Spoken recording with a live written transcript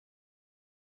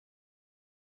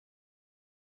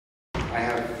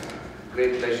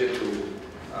great pleasure to,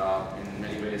 in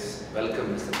many ways,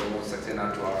 welcome Mr. Prabodh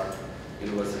Saxena to our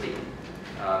university.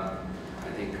 I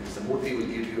think Mr. Murthy will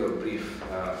give you a brief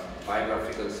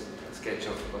biographical sketch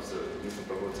of Mr.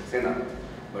 Prabodh Saxena,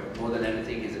 but more than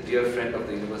anything, he's a dear friend of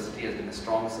the university, has been a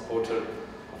strong supporter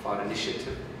of our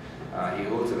initiative. He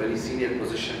holds a very senior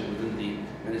position within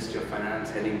the Ministry of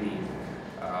Finance, heading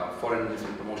the Foreign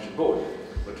Investment Promotion Board.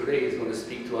 But today he's going to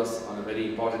speak to us on a very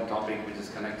important topic which is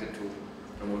connected to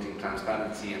promoting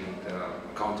transparency and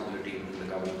accountability within the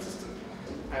government system.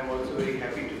 I'm also very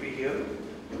happy to be here,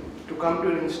 to come to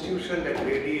an institution that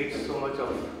radiates so much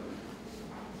of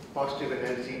positive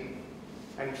energy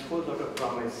and it's full of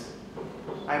promise.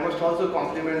 I must also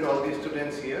compliment all these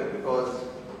students here because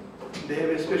they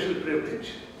have a special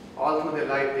privilege. All through their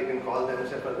life they can call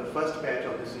themselves as the first batch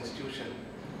of this institution,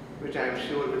 which I am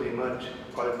sure will emerge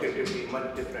qualitatively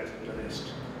much different from the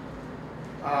rest.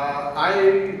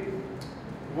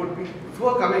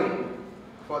 Before coming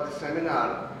for this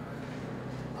seminar,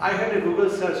 I had a Google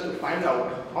search to find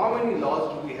out how many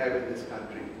laws do we have in this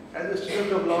country. As a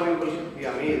student of law, you will be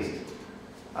amazed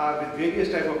with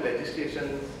various types of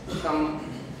legislation, some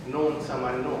known, some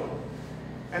unknown.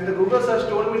 And the Google search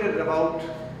told me that about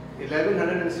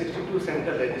 1162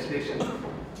 central legislation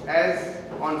as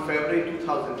on February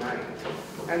 2009.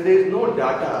 And there is no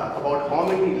data about how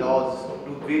many laws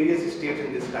do various states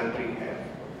in this country have.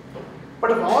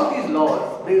 But of all these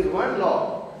laws, there is one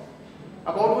law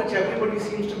about which everybody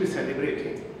seems to be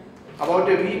celebrating. About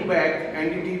a week back,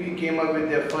 NDTV came up with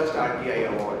their first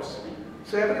RTI awards.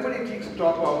 So everybody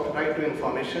talks about right to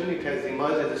information. It has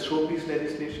emerged as a showpiece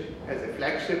legislation, as a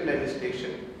flagship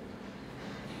legislation.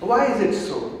 Why is it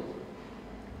so?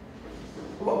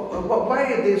 Why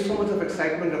there is so much of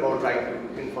excitement about Right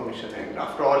to Information Act?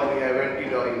 After all, we have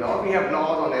anti-dowry law, we have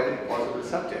laws on every possible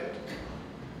subject.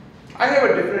 I have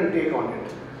a different take on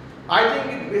it. I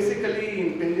think it basically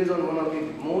impinges on one of the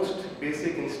most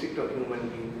basic instincts of human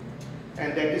being,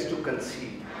 and that is to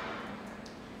conceive.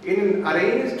 In an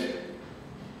arranged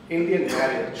Indian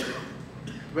marriage,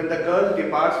 when the girl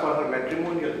departs for her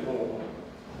matrimonial home,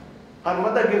 her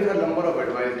mother gives her a number of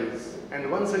advices, and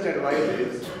one such advice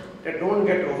is that don't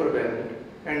get overwhelmed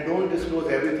and don't disclose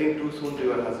everything too soon to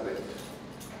your husband.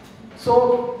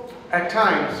 So, at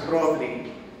times,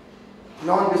 probably,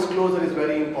 non-disclosure is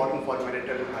very important for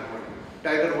marital harmony.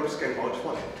 Tiger Woods can vouch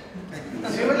for it.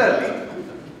 Similarly,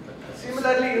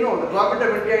 the government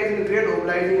of India is in great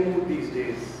obliging mood these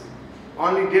days.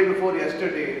 Only day before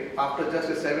yesterday, after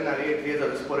just 7 or 8 days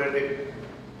of sporadic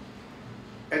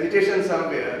agitation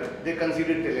somewhere, they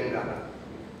conceded Telangana.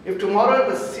 If tomorrow in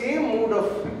the same mood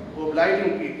of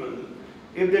obliging people,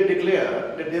 if they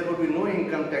declare that there will be no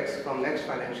income tax from next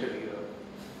financial year,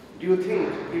 do you think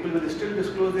people will still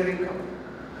disclose their income?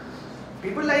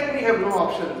 People like me have no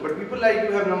options, but people like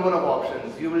you have number of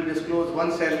options. You will disclose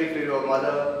one salary to your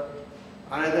mother,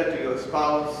 another to your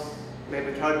spouse,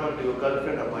 maybe third one to your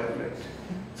girlfriend or boyfriend.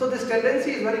 So this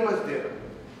tendency is very much there.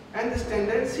 And this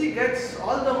tendency gets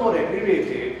all the more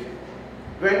aggravated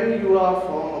when you are a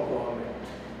form of government,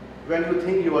 when you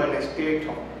think you are in a state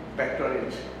of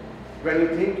patronage, when you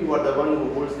think you are the one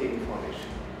who holds the information.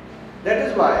 That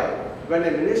is why when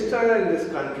a minister in this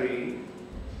country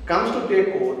comes to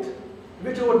take oath,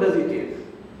 which oath does he take?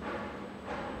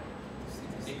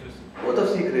 Secrecy. Oath of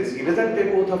secrecy. He doesn't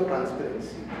take oath of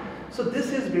transparency. So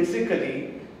this is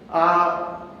basically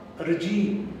a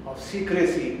regime of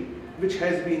secrecy which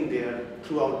has been there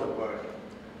throughout the world.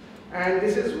 And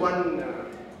this is one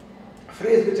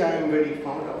phrase which I am very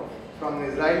fond of from an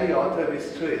Israeli author, which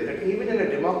says that even in a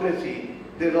democracy,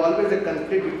 there is always a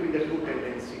conflict between the two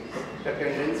tendencies. The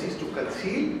tendencies to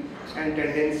conceal and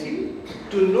tendency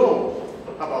to know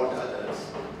about others.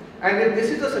 And if this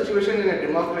is the situation in a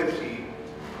democracy,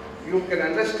 you can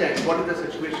understand what is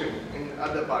the situation in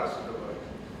other parts of the world.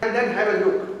 And then have a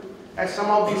look at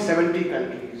some of these 70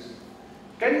 countries.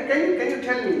 Can you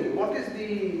tell me what is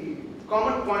the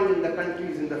common point in the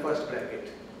countries in the first bracket?